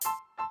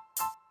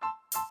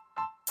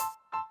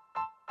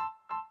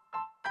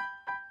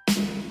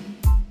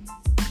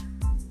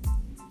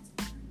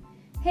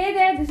Hey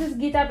there, this is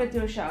Geeta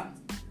Pratyusha.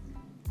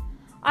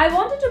 I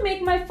wanted to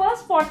make my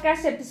first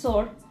podcast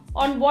episode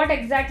on what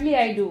exactly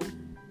I do.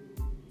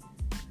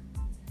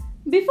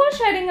 Before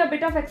sharing a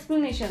bit of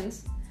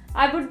explanations,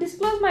 I would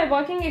disclose my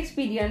working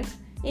experience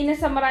in a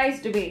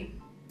summarized way.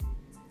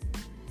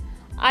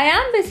 I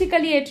am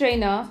basically a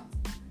trainer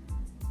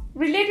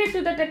related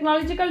to the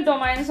technological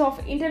domains of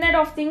Internet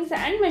of Things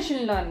and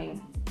machine learning.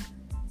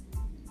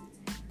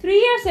 3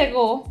 years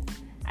ago,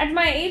 at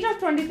my age of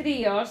 23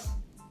 years,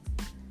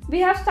 we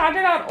have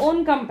started our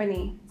own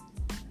company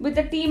with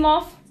a team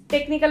of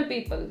technical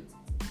people.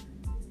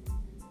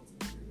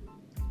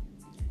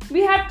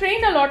 We have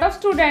trained a lot of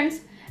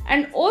students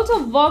and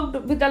also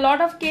worked with a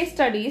lot of case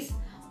studies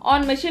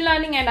on machine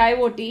learning and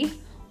IoT,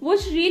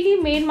 which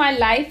really made my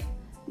life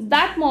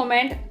that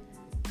moment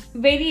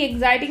very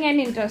exciting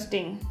and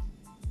interesting.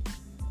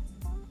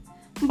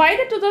 By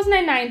the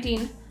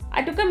 2019,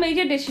 I took a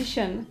major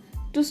decision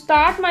to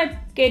start my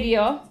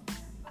career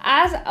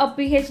as a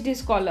PhD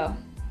scholar.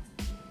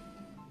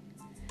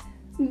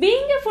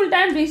 Being a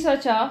full-time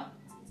researcher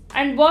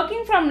and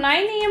working from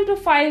 9 a.m. to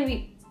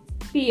 5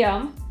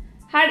 p.m.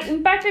 had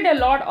impacted a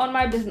lot on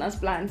my business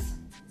plans.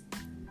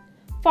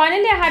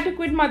 Finally, I had to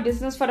quit my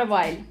business for a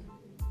while.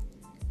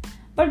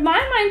 But my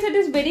mindset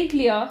is very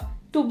clear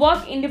to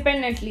work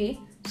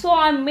independently, so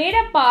I made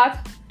a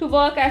path to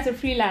work as a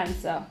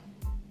freelancer.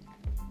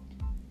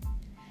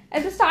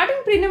 At the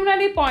starting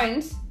preliminary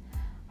points,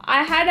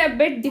 I had a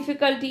bit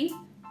difficulty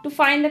to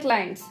find the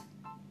clients.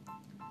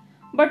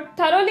 But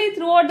thoroughly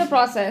throughout the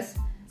process,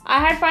 I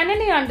had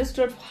finally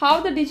understood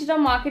how the digital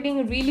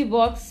marketing really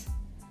works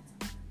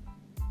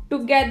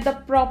to get the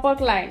proper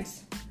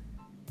clients.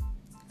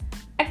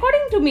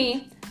 According to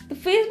me, the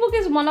Facebook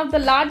is one of the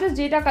largest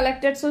data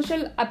collected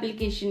social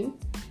applications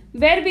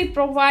where we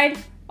provide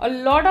a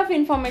lot of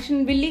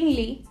information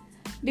willingly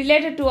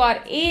related to our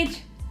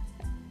age,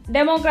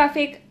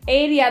 demographic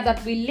area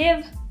that we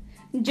live,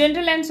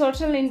 general and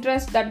social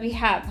interests that we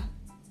have.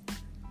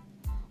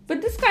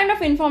 With this kind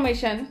of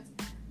information,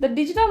 the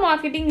digital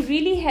marketing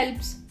really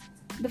helps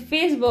the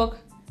Facebook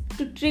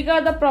to trigger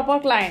the proper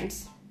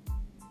clients.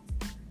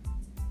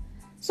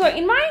 So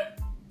in my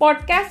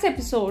podcast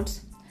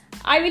episodes,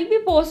 I will be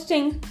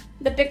posting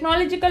the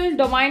technological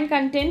domain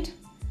content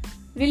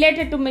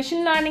related to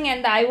machine learning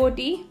and the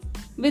IoT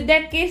with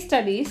their case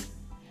studies,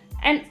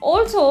 and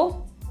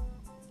also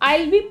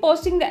I'll be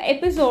posting the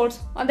episodes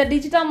on the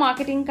digital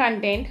marketing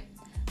content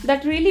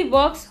that really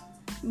works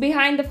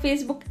behind the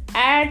Facebook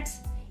ads,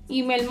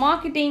 email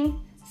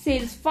marketing,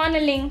 sales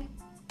funneling,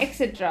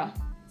 etc.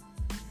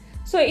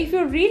 So if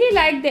you really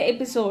like the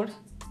episode,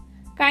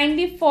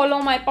 kindly follow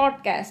my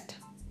podcast.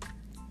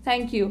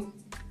 Thank you.